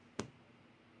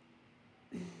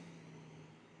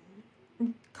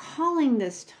calling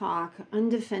this talk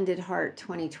Undefended Heart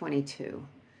 2022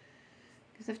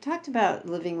 because I've talked about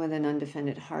living with an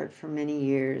undefended heart for many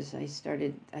years. I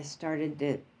started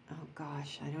it, oh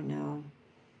gosh, I don't know,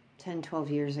 10, 12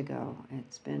 years ago.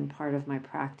 It's been part of my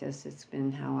practice. It's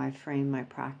been how I frame my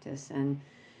practice. And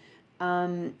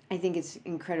I think it's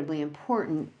incredibly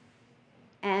important.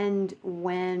 And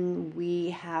when we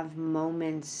have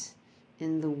moments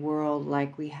in the world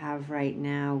like we have right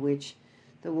now, which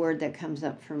the word that comes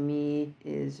up for me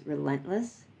is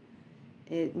relentless,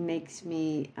 it makes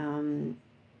me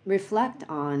reflect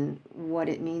on what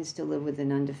it means to live with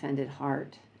an undefended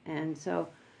heart. And so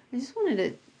I just wanted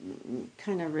to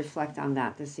kind of reflect on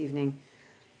that this evening.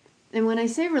 And when I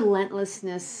say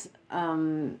relentlessness,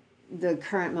 the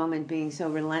current moment being so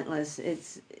relentless,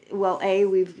 it's, well,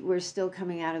 we're still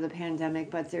coming out of the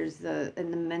pandemic, but there's the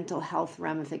mental health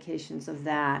ramifications of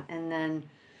that, and then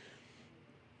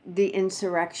the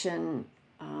insurrection,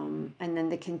 and then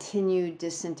the continued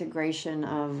disintegration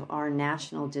of our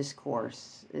national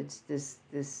discourse. It's this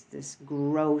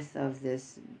growth of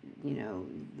this,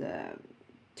 the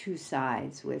two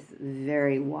sides with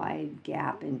very wide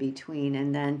gap in between,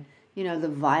 and then the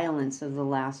violence of the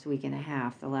last week and a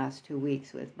half, the last 2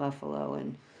 weeks with Buffalo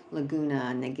and Laguna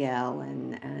and Niguel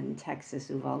and Texas,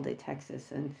 Uvalde,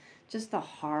 Texas, and just the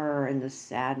horror and the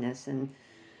sadness and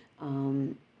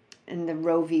the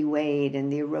Roe v. Wade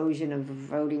and the erosion of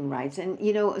voting rights. And,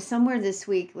 somewhere this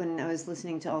week when I was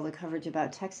listening to all the coverage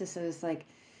about Texas, I was like,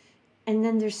 and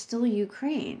then there's still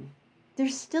Ukraine.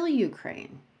 There's still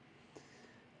Ukraine.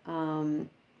 And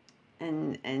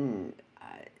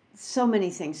so many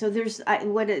things. So there's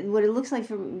what it looks like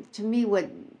to me. What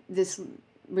this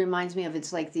reminds me of,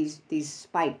 it's like these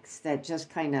spikes that just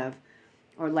kind of,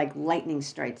 or like lightning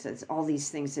strikes. It's all these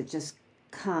things that just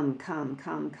come,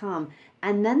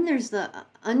 and then there's the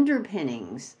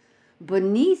underpinnings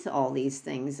beneath all these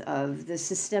things of the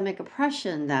systemic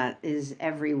oppression that is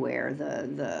everywhere,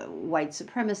 the white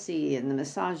supremacy and the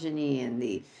misogyny and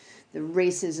the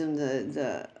racism,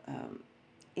 the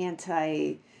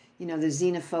anti, the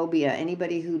xenophobia,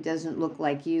 anybody who doesn't look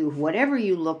like you, whatever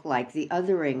you look like, the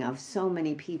othering of so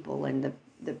many people, and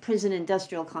the prison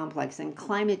industrial complex, and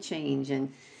climate change,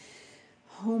 and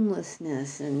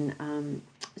homelessness, and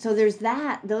so there's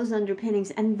those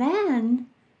underpinnings, and then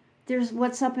there's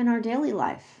what's up in our daily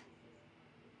life.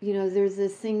 There's the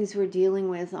things we're dealing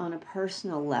with on a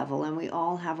personal level, and we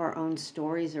all have our own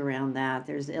stories around that.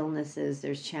 There's illnesses,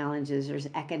 there's challenges, there's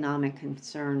economic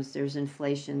concerns, there's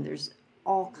inflation, there's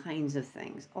all kinds of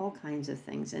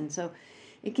things. And so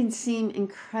it can seem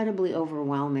incredibly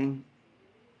overwhelming.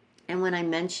 And when I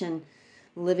mention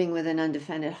living with an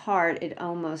undefended heart, it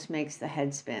almost makes the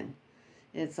head spin.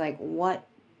 It's like, what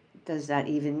does that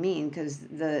even mean? Because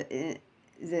the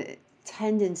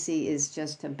tendency is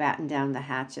just to batten down the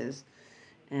hatches.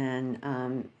 And,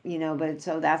 but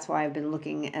so that's why I've been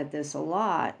looking at this a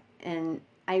lot. And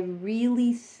I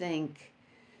really think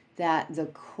that the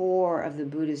core of the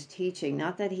Buddha's teaching,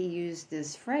 not that he used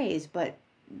this phrase, but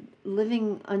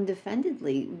living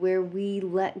undefendedly, where we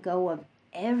let go of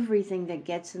everything that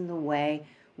gets in the way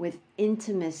with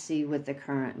intimacy with the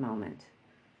current moment.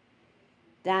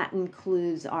 That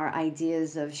includes our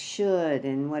ideas of should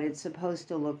and what it's supposed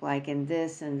to look like and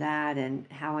this and that and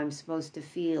how I'm supposed to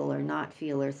feel or not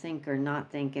feel or think or not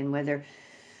think, and whether,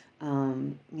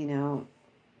 I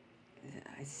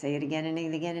say it again and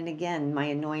again and again, my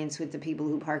annoyance with the people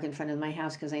who park in front of my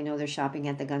house because I know they're shopping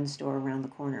at the gun store around the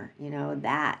corner,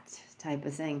 that type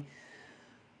of thing,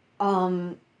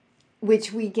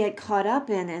 which we get caught up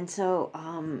in. And so,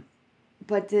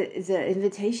 but the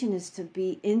invitation is to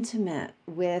be intimate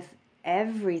with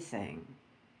everything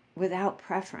without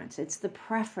preference. It's the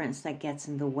preference that gets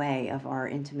in the way of our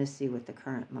intimacy with the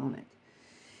current moment.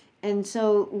 And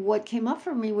so what came up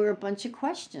for me were a bunch of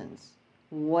questions.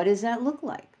 What does that look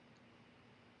like?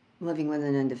 Living with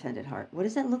an undefended heart. What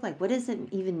does that look like? What does it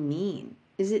even mean?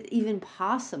 Is it even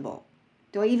possible?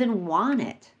 Do I even want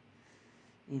it?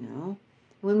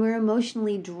 When we're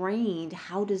emotionally drained,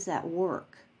 how does that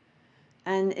work?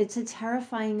 And it's a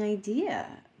terrifying idea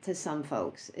to some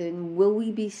folks. And will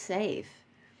we be safe?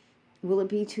 Will it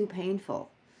be too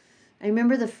painful? I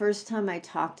remember the first time I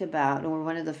talked about, or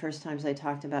one of the first times I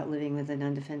talked about living with an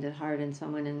undefended heart, and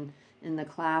someone in the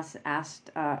class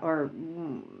asked or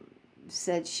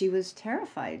said she was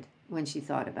terrified when she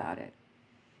thought about it.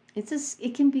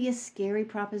 It can be a scary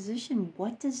proposition.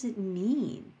 What does it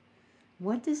mean?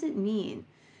 What does it mean?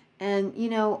 And,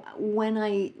 when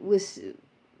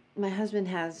my husband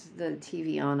has the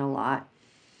TV on a lot,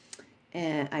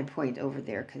 and I point over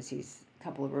there because he's a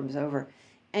couple of rooms over.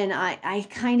 and I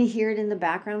kind of hear it in the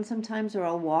background sometimes, or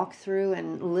I'll walk through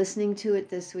and listening to it.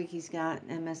 This week he's got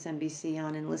MSNBC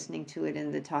on and listening to it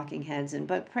in the talking heads, and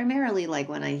but primarily like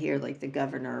when I hear like the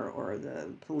governor or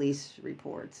the police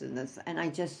reports and this, and I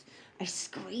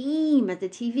scream at the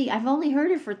TV. I've only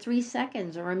heard it for 3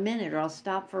 seconds or a minute, or I'll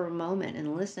stop for a moment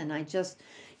and listen. I just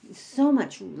so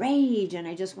much rage, and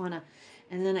I just want to,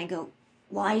 and then I go,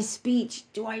 wise speech.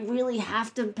 Do I really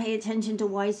have to pay attention to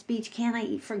wise speech? Can't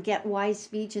I forget wise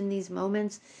speech in these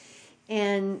moments?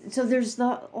 And so there's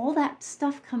all that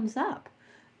stuff comes up.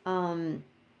 All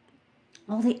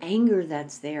the anger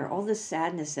that's there, all the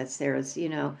sadness that's there. It's,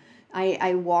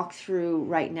 I walk through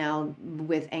right now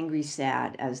with angry,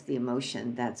 sad as the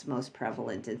emotion that's most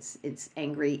prevalent. It's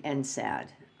angry and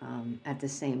sad at the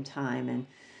same time.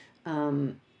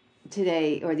 And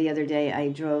today or the other day, I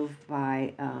drove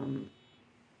by.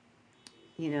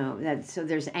 That, so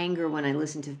there's anger when I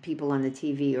listen to people on the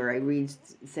TV or I read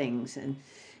things, and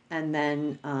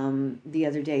then the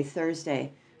other day,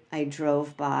 Thursday, I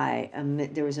drove by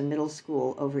there was a middle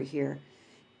school over here.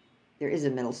 There is a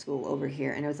middle school over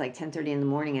here, and it was like 10:30 in the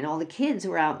morning, and all the kids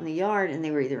were out in the yard, and they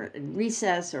were either at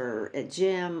recess or at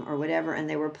gym or whatever, and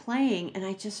they were playing, and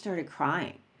I just started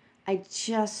crying.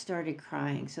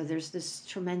 So there's this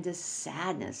tremendous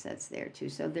sadness that's there too.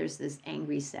 So there's this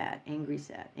angry, sad, angry,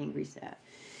 sad, angry, sad.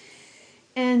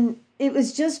 And it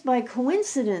was just by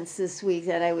coincidence this week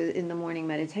that I was in the morning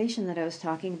meditation that I was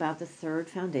talking about the third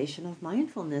foundation of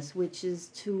mindfulness, which is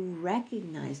to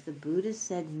recognize. The Buddha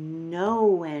said, know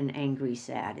when angry,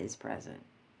 sad is present.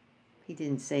 He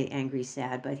didn't say angry,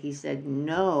 sad, but he said,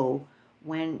 know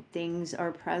when things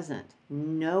are present.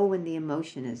 Know when the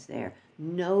emotion is there.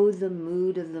 Know the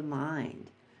mood of the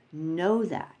mind. Know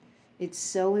that. It's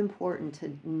so important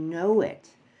to know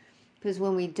it. Because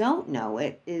when we don't know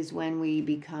it is when we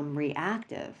become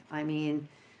reactive. I mean,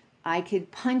 I could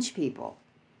punch people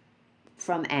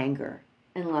from anger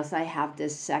unless I have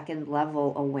this second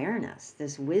level awareness,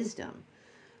 this wisdom.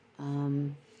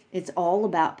 It's all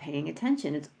about paying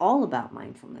attention. It's all about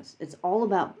mindfulness. It's all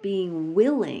about being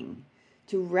willing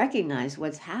to recognize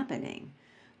what's happening.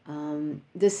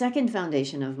 The second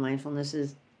foundation of mindfulness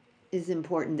is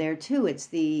important there too. It's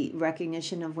the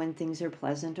recognition of when things are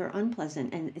pleasant or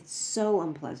unpleasant. And it's so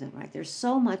unpleasant, right? There's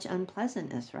so much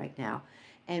unpleasantness right now.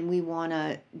 And we want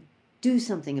to do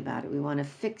something about it. We want to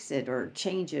fix it or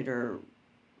change it or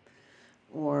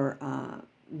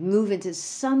move into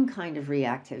some kind of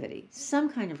reactivity.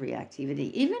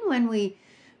 Even when we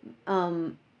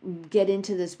get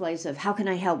into this place of how can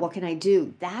I help? What can I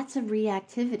do? That's a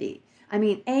reactivity. I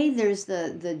mean, there's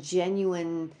the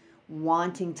genuine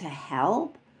wanting to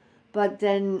help, but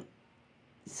then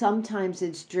sometimes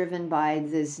it's driven by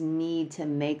this need to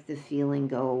make the feeling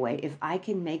go away. If I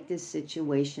can make this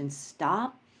situation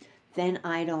stop, then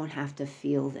I don't have to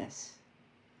feel this.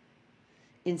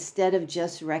 Instead of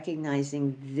just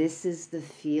recognizing this is the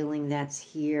feeling that's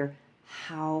here,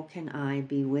 how can I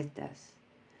be with this?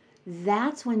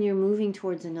 That's when you're moving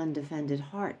towards an undefended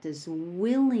heart, this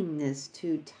willingness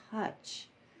to touch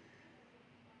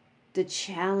the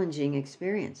challenging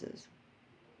experiences.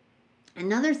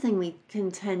 Another thing we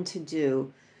can tend to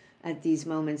do at these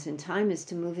moments in time is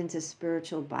to move into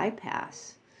spiritual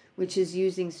bypass, which is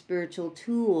using spiritual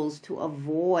tools to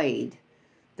avoid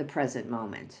the present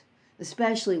moment,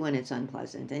 especially when it's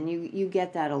unpleasant. And you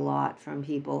get that a lot from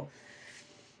people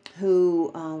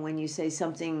who, when you say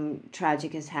something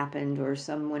tragic has happened or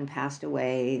someone passed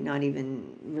away, not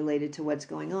even related to what's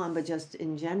going on, but just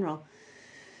in general,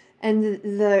 and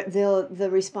the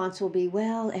response will be,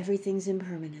 well, everything's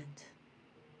impermanent.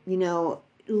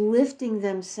 Lifting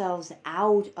themselves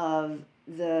out of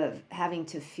the having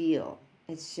to feel.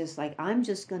 It's just like, I'm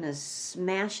just going to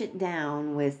smash it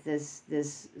down with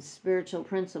this spiritual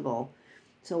principle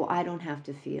so I don't have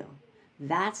to feel.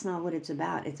 That's not what it's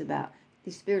about. It's about,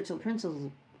 these spiritual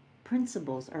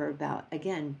principles are about,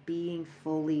 again, being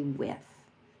fully with.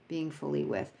 Being fully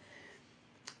with.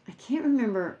 I can't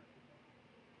remember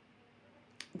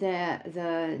that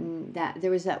there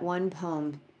was that one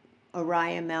poem,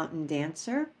 Oriah Mountain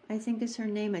Dancer, I think is her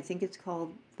name. I think it's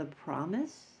called The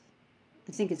Promise.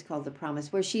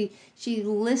 Where she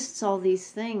lists all these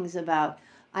things about,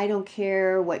 I don't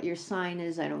care what your sign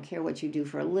is, I don't care what you do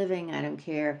for a living, I don't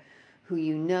care who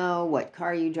you know, what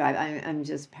car you drive. I'm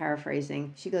just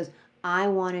paraphrasing. She goes, I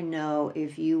want to know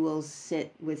if you will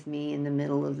sit with me in the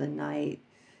middle of the night,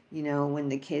 when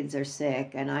the kids are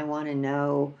sick, and I want to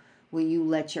know, will you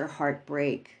let your heart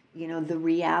break? The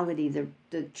reality,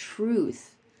 the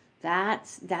truth.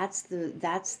 That's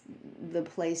the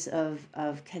place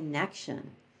of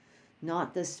connection,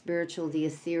 not the spiritual, the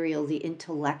ethereal, the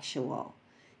intellectual.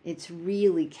 It's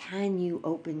really, can you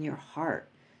open your heart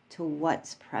to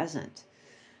what's present?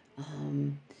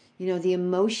 The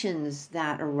emotions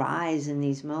that arise in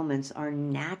these moments are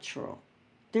natural.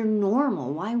 They're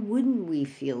normal. Why wouldn't we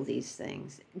feel these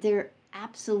things? They're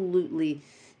absolutely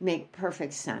make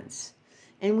perfect sense.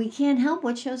 And we can't help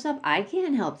what shows up. I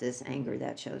can't help this anger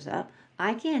that shows up.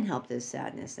 I can't help this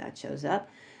sadness that shows up.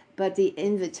 But the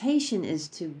invitation is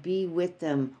to be with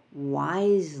them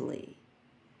wisely,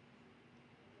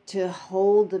 to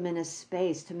hold them in a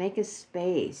space, to make a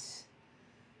space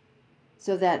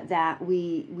so that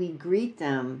we greet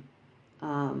them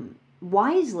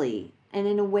wisely and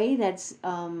in a way that's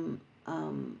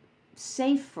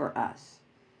safe for us,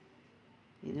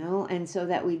 and so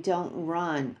that we don't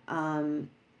run.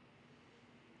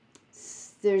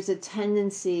 There's a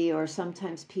tendency, or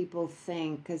sometimes people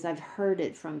think, because I've heard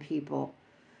it from people,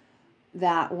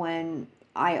 that when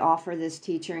I offer this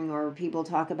teaching or people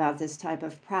talk about this type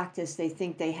of practice, they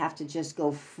think they have to just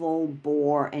go full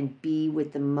bore and be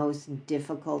with the most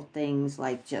difficult things,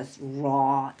 like just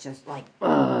raw, just like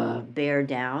bear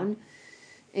down.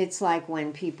 It's like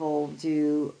when people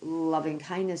do loving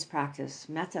kindness practice,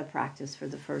 metta practice for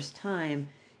the first time,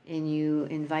 and you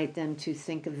invite them to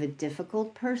think of a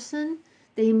difficult person,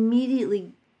 they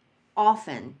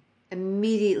often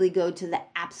immediately go to the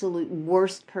absolute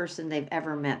worst person they've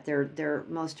ever met, their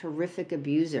most horrific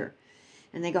abuser.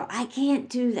 And they go, I can't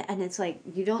do that. And it's like,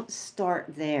 you don't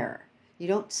start there. You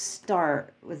don't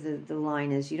start with the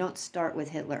line is, you don't start with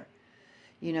Hitler.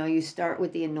 You start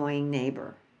with the annoying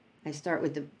neighbor. I start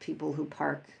with the people who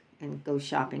park and go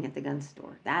shopping at the gun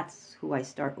store. That's who I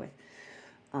start with.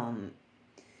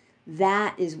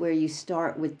 That is where you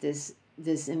start with this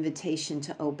invitation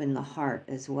to open the heart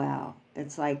as well.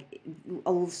 It's like,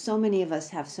 so many of us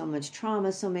have so much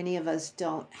trauma. So many of us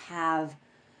don't have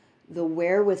the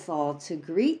wherewithal to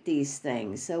greet these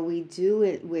things. So we do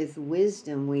it with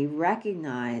wisdom. We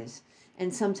recognize,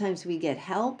 and sometimes we get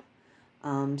help.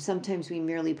 Sometimes we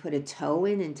merely put a toe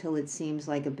in until it seems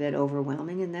like a bit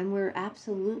overwhelming. And then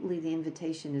the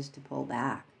invitation is to pull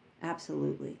back.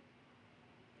 Absolutely.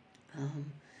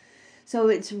 So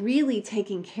it's really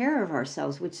taking care of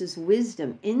ourselves, which is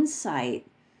wisdom, insight,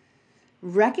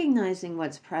 recognizing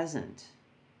what's present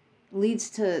leads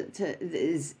to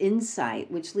is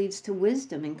insight, which leads to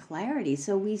wisdom and clarity.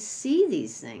 So we see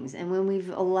these things, and when we've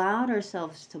allowed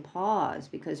ourselves to pause,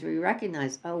 because we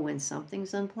recognize, when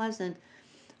something's unpleasant,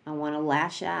 I want to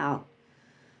lash out.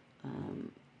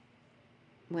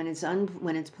 When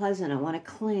it's pleasant, I want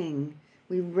to cling.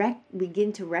 We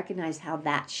begin to recognize how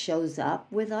that shows up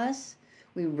with us.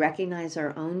 We recognize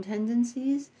our own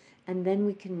tendencies, and then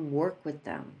we can work with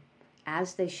them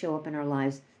as they show up in our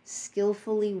lives,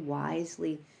 skillfully,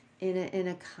 wisely, in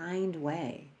a kind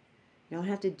way. You don't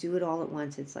have to do it all at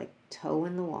once. It's like toe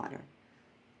in the water,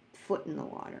 foot in the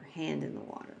water, hand in the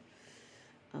water.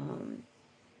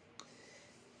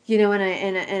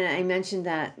 And I mentioned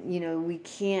that, we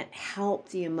can't help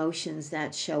the emotions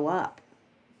that show up.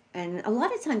 And a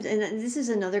lot of times, and this is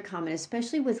another comment,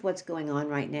 especially with what's going on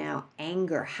right now,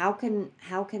 anger. How can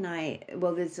I,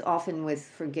 well, it's often with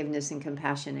forgiveness and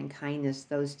compassion and kindness,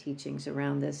 those teachings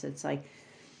around this. It's like,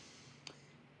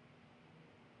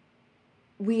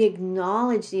 we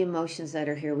acknowledge the emotions that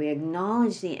are here. We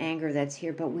acknowledge the anger that's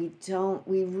here, but we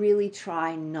really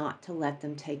try not to let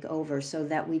them take over so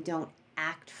that we don't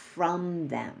act from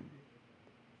them.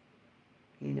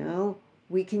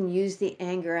 We can use the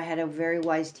anger. I had a very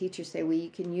wise teacher say, you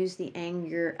can use the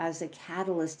anger as a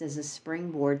catalyst, as a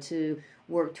springboard to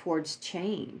work towards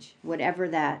change, whatever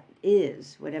that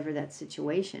is, whatever that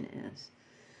situation is.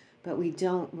 But we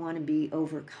don't want to be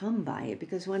overcome by it,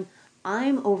 because when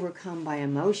I'm overcome by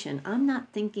emotion, I'm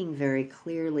not thinking very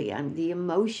clearly. The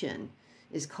emotion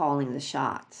is calling the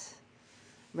shots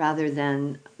rather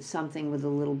than something with a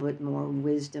little bit more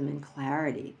wisdom and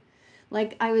clarity.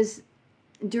 Like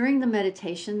during the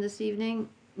meditation this evening,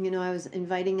 I was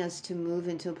inviting us to move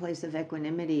into a place of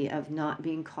equanimity, of not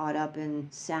being caught up in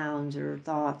sounds or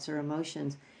thoughts or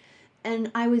emotions.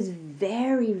 And I was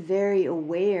very, very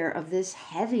aware of this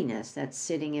heaviness that's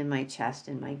sitting in my chest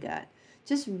and my gut.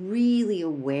 Just really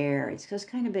aware. It's just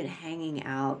kind of been hanging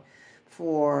out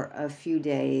for a few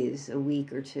days, a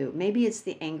week or two. Maybe it's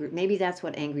the anger. Maybe that's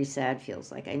what angry, sad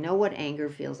feels like. I know what anger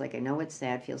feels like. I know what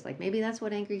sad feels like. Maybe that's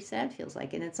what angry, sad feels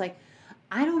like. And it's like,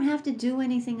 I don't have to do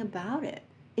anything about it.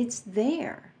 It's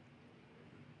there.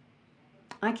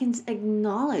 I can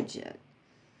acknowledge it.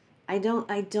 I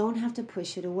don't have to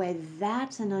push it away.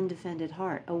 That's an undefended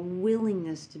heart, a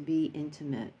willingness to be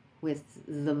intimate with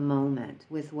the moment,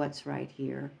 with what's right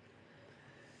here.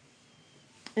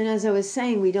 And as I was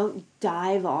saying, we don't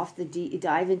dive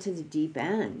into the deep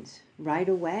end right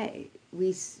away.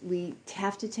 We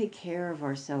have to take care of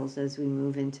ourselves as we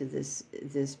move into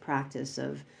this practice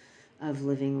of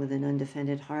living with an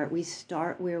undefended heart. We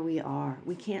start where we are.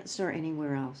 We can't start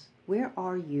anywhere else. Where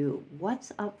are you?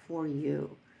 What's up for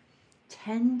you?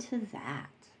 Tend to that.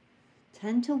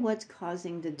 Tend to what's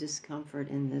causing the discomfort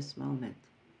in this moment.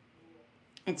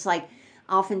 It's like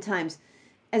oftentimes,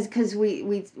 as because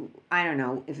we I don't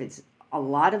know if it's a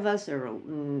lot of us or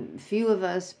few of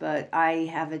us, but I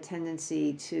have a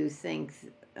tendency to think,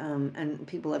 and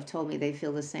people have told me they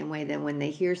feel the same way, that when they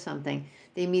hear something,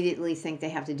 they immediately think they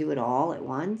have to do it all at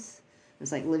once.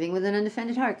 It's like living with an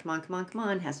undefended heart. Come on, come on, come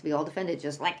on. Has to be all defended,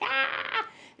 just like, ah!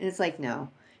 And it's like, no,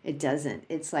 it doesn't.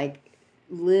 It's like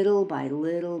little by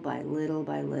little by little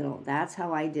by little. That's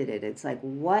how I did it. It's like,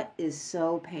 what is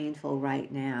so painful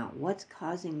right now? What's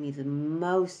causing me the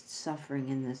most suffering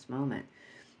in this moment?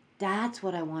 That's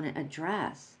what I want to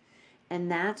address. And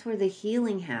that's where the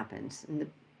healing happens. In the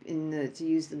to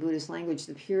use the Buddhist language,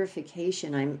 the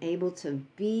purification. I'm able to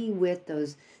be with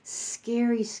those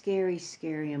scary, scary,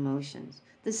 scary emotions.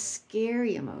 The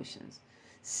scary emotions.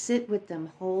 Sit with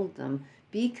them, hold them,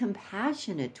 be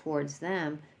compassionate towards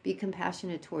them, be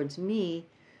compassionate towards me,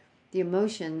 the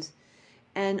emotions.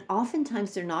 And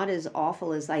oftentimes they're not as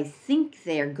awful as I think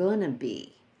they're gonna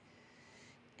be.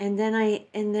 And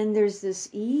then there's this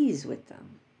ease with them.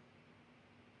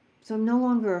 So I'm no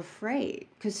longer afraid,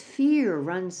 because fear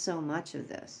runs so much of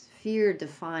this. Fear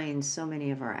defines so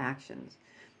many of our actions.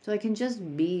 So I can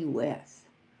just be with.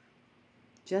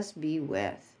 Just be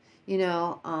with.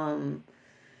 And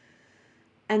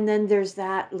then there's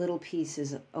that little piece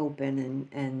is open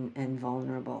and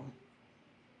vulnerable.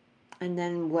 And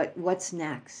then what's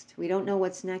next? We don't know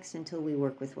what's next until we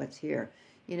work with what's here.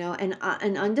 And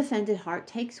an undefended heart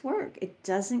takes work. It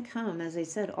doesn't come, as I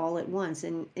said, all at once.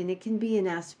 And it can be an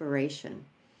aspiration.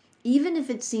 Even if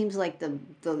it seems like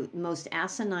the most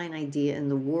asinine idea in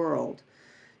the world,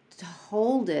 to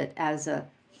hold it as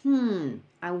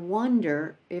I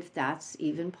wonder if that's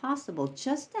even possible.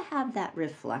 Just to have that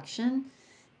reflection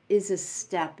is a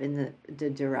step in the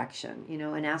direction,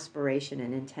 an aspiration,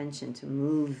 an intention to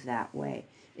move that way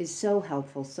is so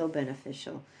helpful, so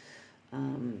beneficial,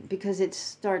 because it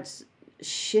starts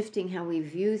shifting how we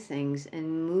view things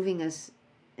and moving us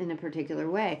in a particular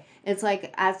way. It's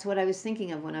like, that's what I was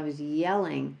thinking of when I was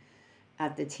yelling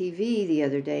at the TV the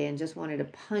other day and just wanted to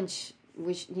punch,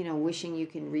 wishing you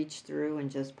can reach through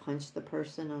and just punch the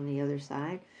person on the other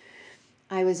side.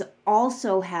 I was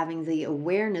also having the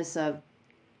awareness of,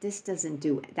 that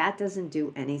doesn't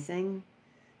do anything.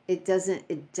 It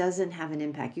doesn't have an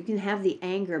impact. You can have the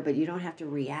anger, but you don't have to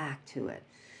react to it.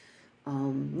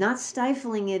 Not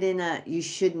stifling it in you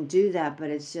shouldn't do that, but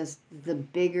it's just the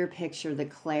bigger picture, the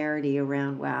clarity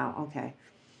around, wow, okay,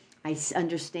 I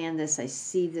understand this, I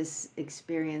see this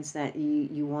experience that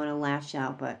you want to lash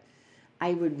out, but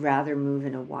I would rather move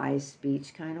in a wise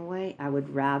speech kind of way. I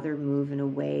would rather move in a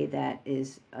way that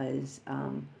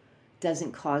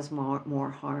doesn't cause more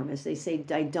harm. As they say,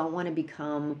 I don't want to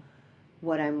become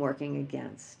what I'm working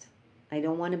against. I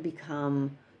don't want to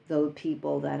become the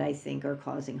people that I think are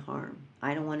causing harm.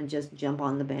 I don't want to just jump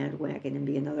on the bandwagon and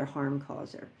be another harm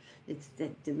causer.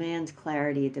 It demands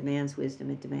clarity, it demands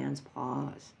wisdom, it demands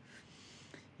pause.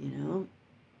 And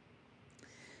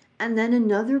then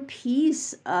another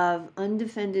piece of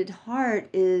undefended heart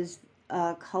is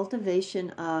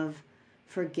cultivation of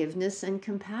forgiveness and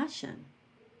compassion.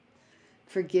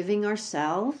 Forgiving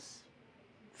ourselves,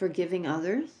 forgiving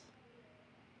others.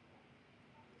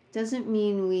 Doesn't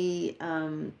mean we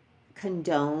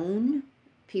condone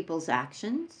people's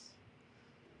actions,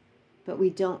 but we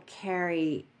don't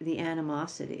carry the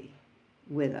animosity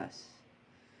with us.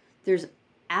 There's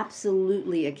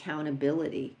absolutely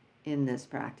accountability in this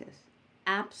practice.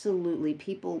 Absolutely,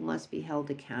 people must be held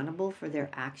accountable for their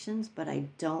actions, but I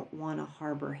don't want to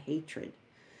harbor hatred,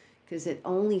 because it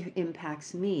only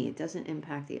impacts me. It doesn't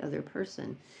impact the other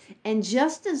person. And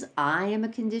just as I am a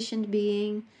conditioned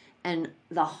being, and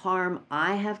the harm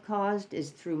I have caused is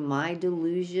through my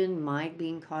delusion, my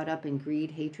being caught up in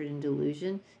greed, hatred, and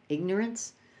delusion,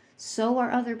 ignorance, so are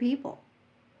other people.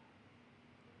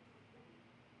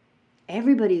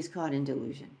 Everybody's caught in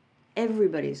delusion.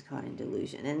 Everybody's caught in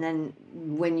delusion. And then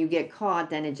when you get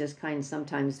caught, then it just kind of,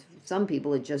 sometimes, some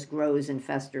people, it just grows and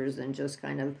festers and just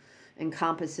kind of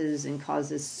encompasses and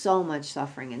causes so much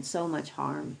suffering and so much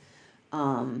harm.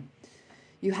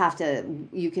 You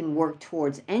can work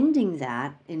towards ending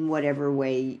that in whatever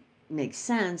way makes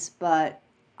sense, but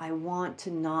I want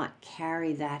to not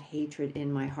carry that hatred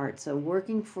in my heart. So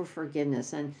working for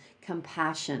forgiveness and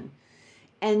compassion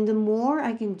And the more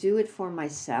I can do it for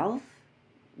myself,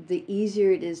 the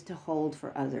easier it is to hold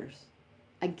for others.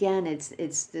 Again, it's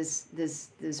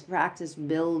this practice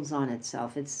builds on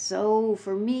itself. It's so,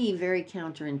 for me, very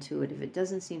counterintuitive. It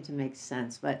doesn't seem to make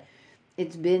sense, but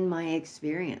it's been my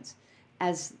experience.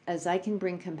 As I can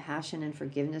bring compassion and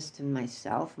forgiveness to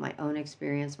myself, my own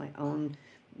experience, my own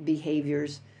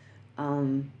behaviors,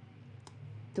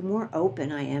 the more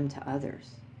open I am to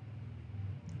others.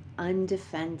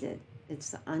 Undefended.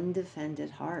 It's the undefended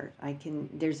heart.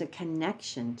 There's a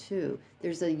connection too.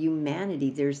 There's a humanity.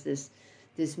 There's this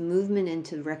movement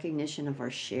into recognition of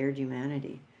our shared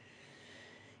humanity.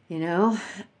 You know?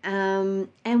 And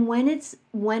when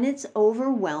it's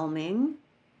overwhelming,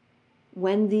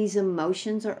 when these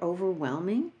emotions are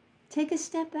overwhelming, take a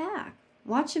step back.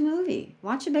 Watch a movie,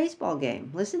 watch a baseball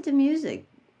game, listen to music,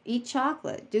 eat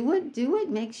chocolate, do what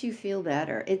makes you feel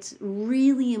better. It's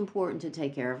really important to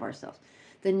take care of ourselves.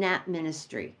 The Nat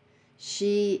Ministry,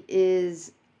 she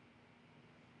is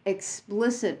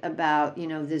explicit about,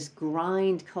 this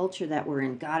grind culture that we're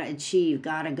in. Gotta achieve,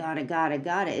 gotta.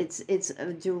 It's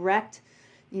a direct,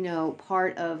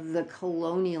 part of the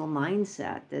colonial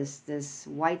mindset. This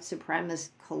white supremacist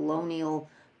colonial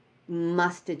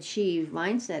must achieve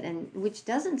mindset, and which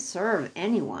doesn't serve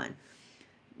anyone.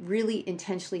 Really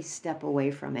intentionally step away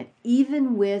from it,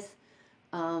 even with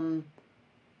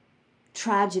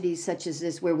tragedies such as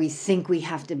this, where we think we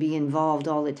have to be involved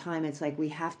all the time. It's like we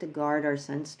have to guard our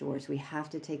sense doors. We have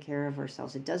to take care of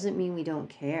ourselves. It doesn't mean we don't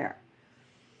care.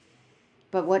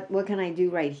 But what can I do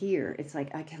right here? It's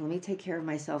like, let me take care of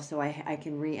myself so I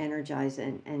can re-energize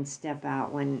and step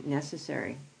out when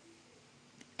necessary.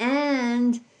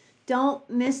 And don't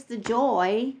miss the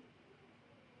joy,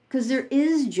 because there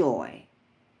is joy.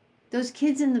 Those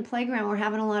kids in the playground were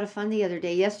having a lot of fun the other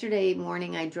day. Yesterday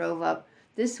morning, I drove up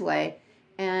this way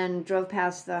and drove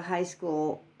past the high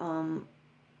school. And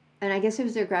I guess it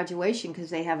was their graduation, because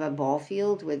they have a ball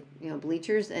field with,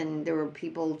 bleachers. And there were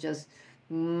people just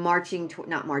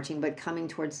not marching, but coming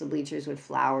towards the bleachers with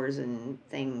flowers and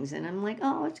things. And I'm like,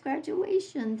 oh, it's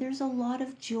graduation. There's a lot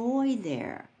of joy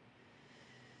there.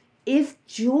 If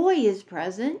joy is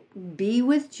present, be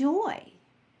with joy.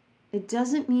 It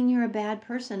doesn't mean you're a bad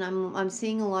person. I'm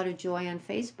seeing a lot of joy on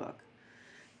Facebook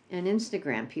and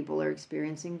Instagram. People are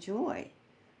experiencing joy.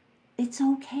 It's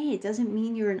okay. It doesn't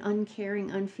mean you're an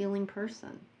uncaring, unfeeling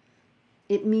person.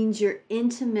 It means you're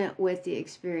intimate with the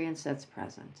experience that's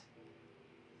present.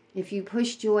 If you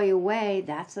push joy away,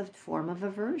 that's a form of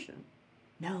aversion.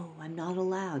 No, I'm not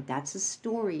allowed. That's a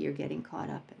story you're getting caught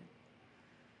up in.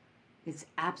 It's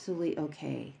absolutely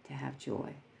okay to have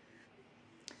joy.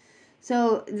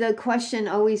 So the question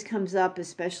always comes up,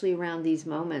 especially around these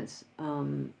moments,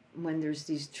 when there's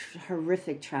these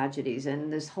horrific tragedies,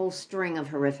 and this whole string of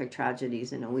horrific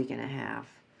tragedies in a week and a half.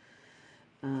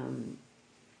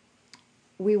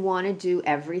 We want to do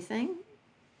everything.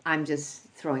 I'm just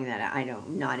throwing that out.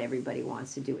 Not everybody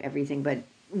wants to do everything, but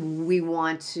we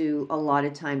want to a lot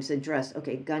of times address,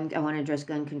 okay, I want to address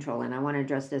gun control, and I want to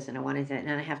address this, and I want to, and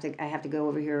I have to go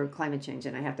over here, climate change,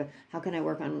 and how can I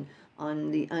work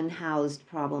on the unhoused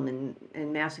problem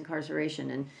and mass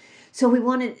incarceration. And so we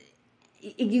want to,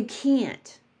 you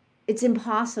can't, it's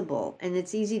impossible, and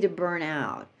it's easy to burn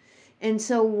out. And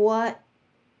so what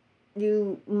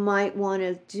you might want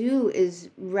to do is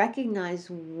recognize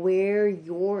where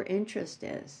your interest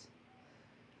is.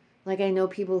 Like, I know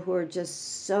people who are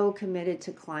just so committed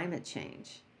to climate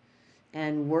change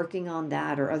and working on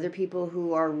that, or other people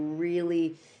who are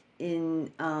really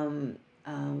in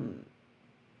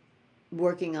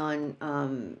working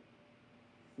on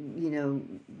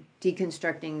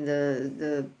deconstructing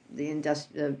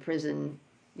the prison,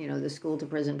 the school to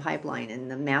prison pipeline and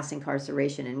the mass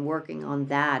incarceration, and working on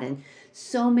that. And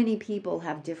so many people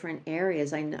have different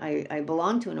areas. I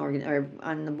belong to or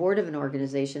on the board of an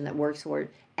organization that works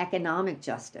toward economic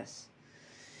justice.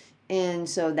 And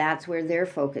so that's where their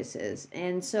focus is.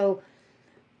 And so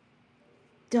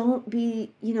don't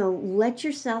be, let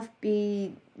yourself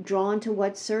be drawn to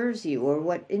what serves you or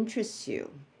what interests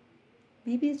you.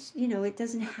 Maybe it's, it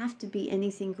doesn't have to be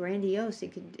anything grandiose.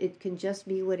 It can just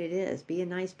be what it is. Be a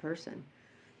nice person,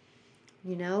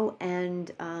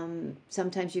 and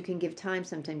sometimes you can give time,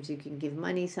 sometimes you can give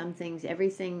money, some things,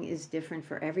 everything is different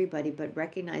for everybody, but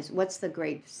recognize, what's the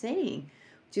great saying?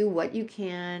 Do what you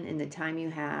can in the time you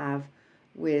have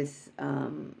with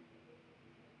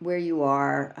where you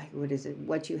are. What is it?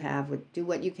 What you have, do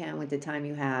what you can with the time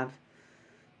you have.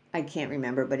 I can't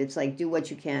remember, but it's like, do what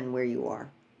you can where you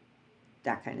are.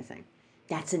 That kind of thing.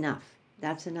 That's enough.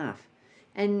 That's enough.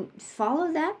 And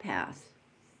follow that path.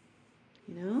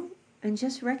 and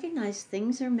just recognize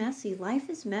things are messy. Life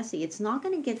is messy. It's not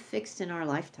going to get fixed in our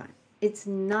lifetime. It's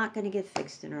not going to get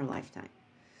fixed in our lifetime.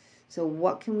 So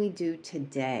what can we do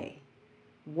today?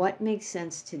 What makes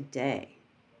sense today?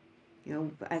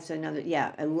 That's another,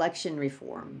 election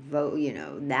reform, vote,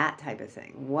 that type of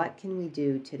thing. What can we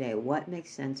do today? What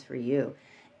makes sense for you?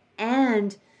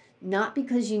 And not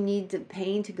because you need the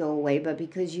pain to go away, but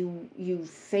because you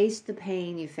face the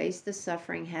pain, you face the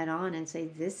suffering head on and say,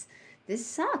 this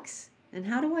sucks. And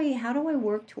how do I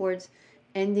work towards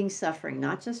ending suffering,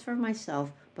 not just for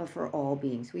myself, but for all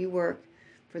beings? We work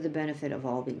for the benefit of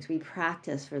all beings. We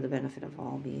practice for the benefit of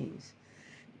all beings,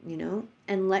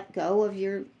 and let go of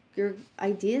your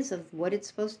ideas of what it's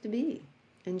supposed to be,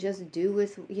 and just do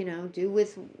with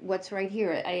what's right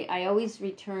here. I always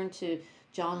return to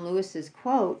John Lewis's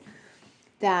quote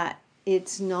that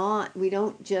it's not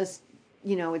going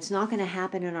to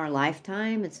happen in our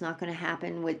lifetime. It's not going to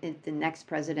happen with the next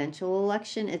presidential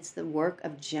election. It's the work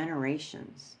of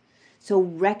generations. So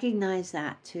recognize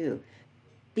that too.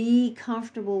 Be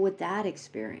comfortable with that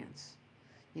experience.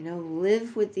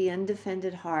 Live with the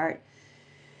undefended heart,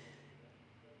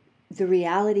 the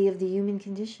reality of the human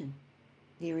condition.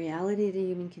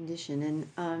 And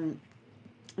I'm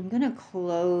going to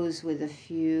close with a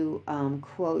few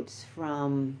quotes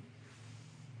from,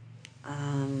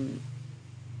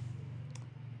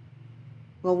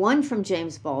 one from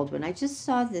James Baldwin. I just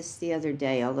saw this the other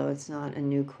day, although it's not a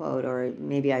new quote, or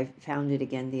maybe I found it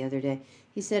again the other day.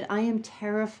 He said, "I am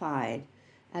terrified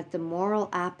at the moral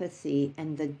apathy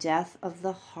and the death of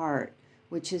the heart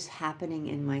which is happening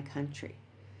in my country."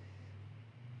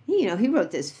 He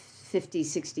wrote this 50,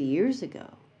 60 years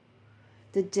ago.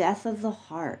 The death of the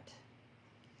heart,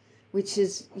 which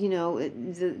is,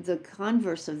 the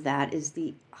converse of that is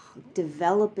the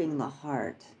developing the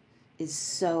heart is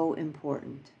so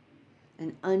important.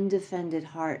 An undefended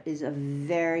heart is a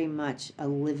very much a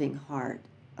living heart,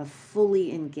 a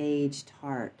fully engaged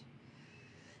heart.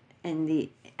 And the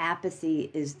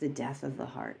apathy is the death of the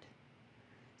heart.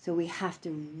 So we have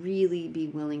to really be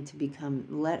willing to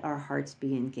let our hearts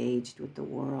be engaged with the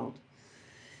world.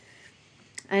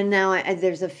 And now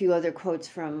there's a few other quotes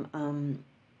from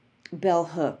Bell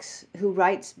Hooks, who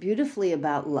writes beautifully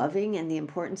about loving and the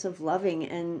importance of loving.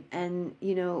 And an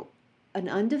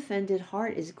undefended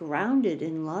heart is grounded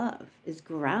in love, is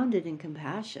grounded in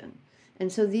compassion.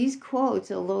 And so these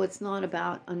quotes, although it's not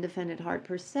about undefended heart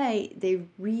per se, they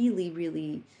really,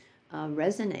 really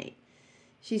resonate.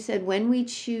 She said, "When we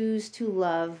choose to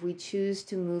love, we choose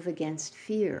to move against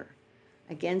fear,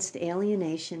 against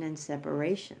alienation and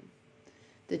separation.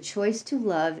 The choice to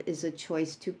love is a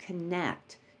choice to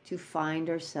connect, to find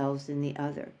ourselves in the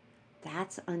other.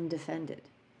 That's undefended.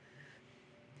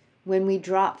 When we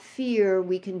drop fear,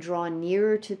 we can draw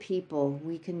nearer to people,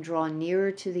 we can draw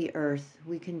nearer to the earth,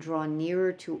 we can draw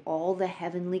nearer to all the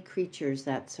heavenly creatures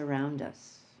that surround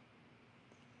us.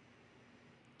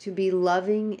 To be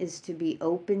loving is to be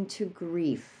open to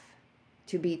grief,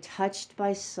 to be touched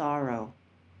by sorrow,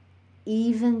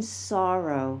 even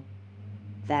sorrow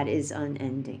that is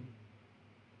unending."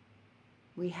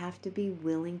 We have to be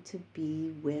willing to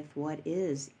be with what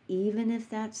is, even if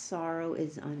that sorrow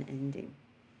is unending.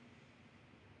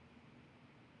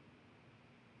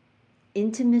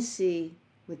 Intimacy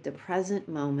with the present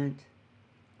moment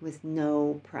with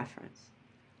no preference.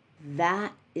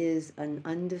 That is an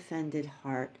undefended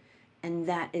heart, and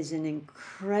that is an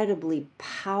incredibly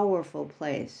powerful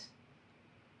place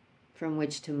from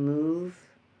which to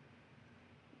move,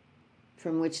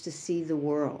 from which to see the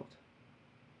world.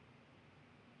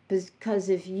 Because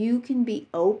if you can be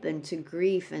open to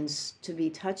grief and to be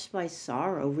touched by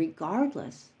sorrow,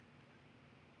 regardless,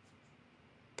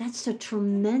 that's a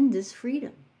tremendous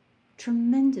freedom.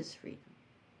 Tremendous freedom.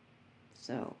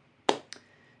 So,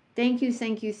 thank you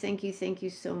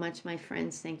so much, my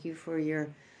friends. Thank you for your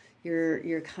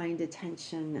kind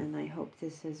attention, and I hope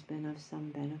this has been of some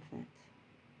benefit.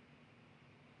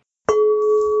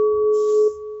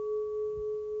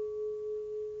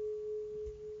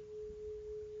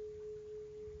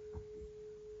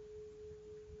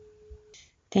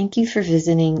 Thank you for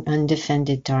visiting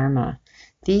Undefended Dharma.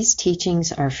 These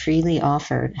teachings are freely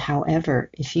offered. However,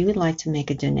 if you would like to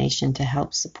make a donation to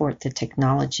help support the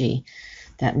technology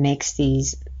that makes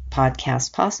these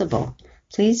podcasts possible,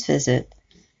 please visit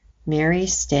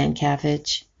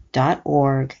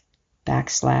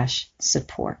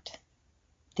marystankavage.org/support.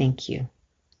 Thank you.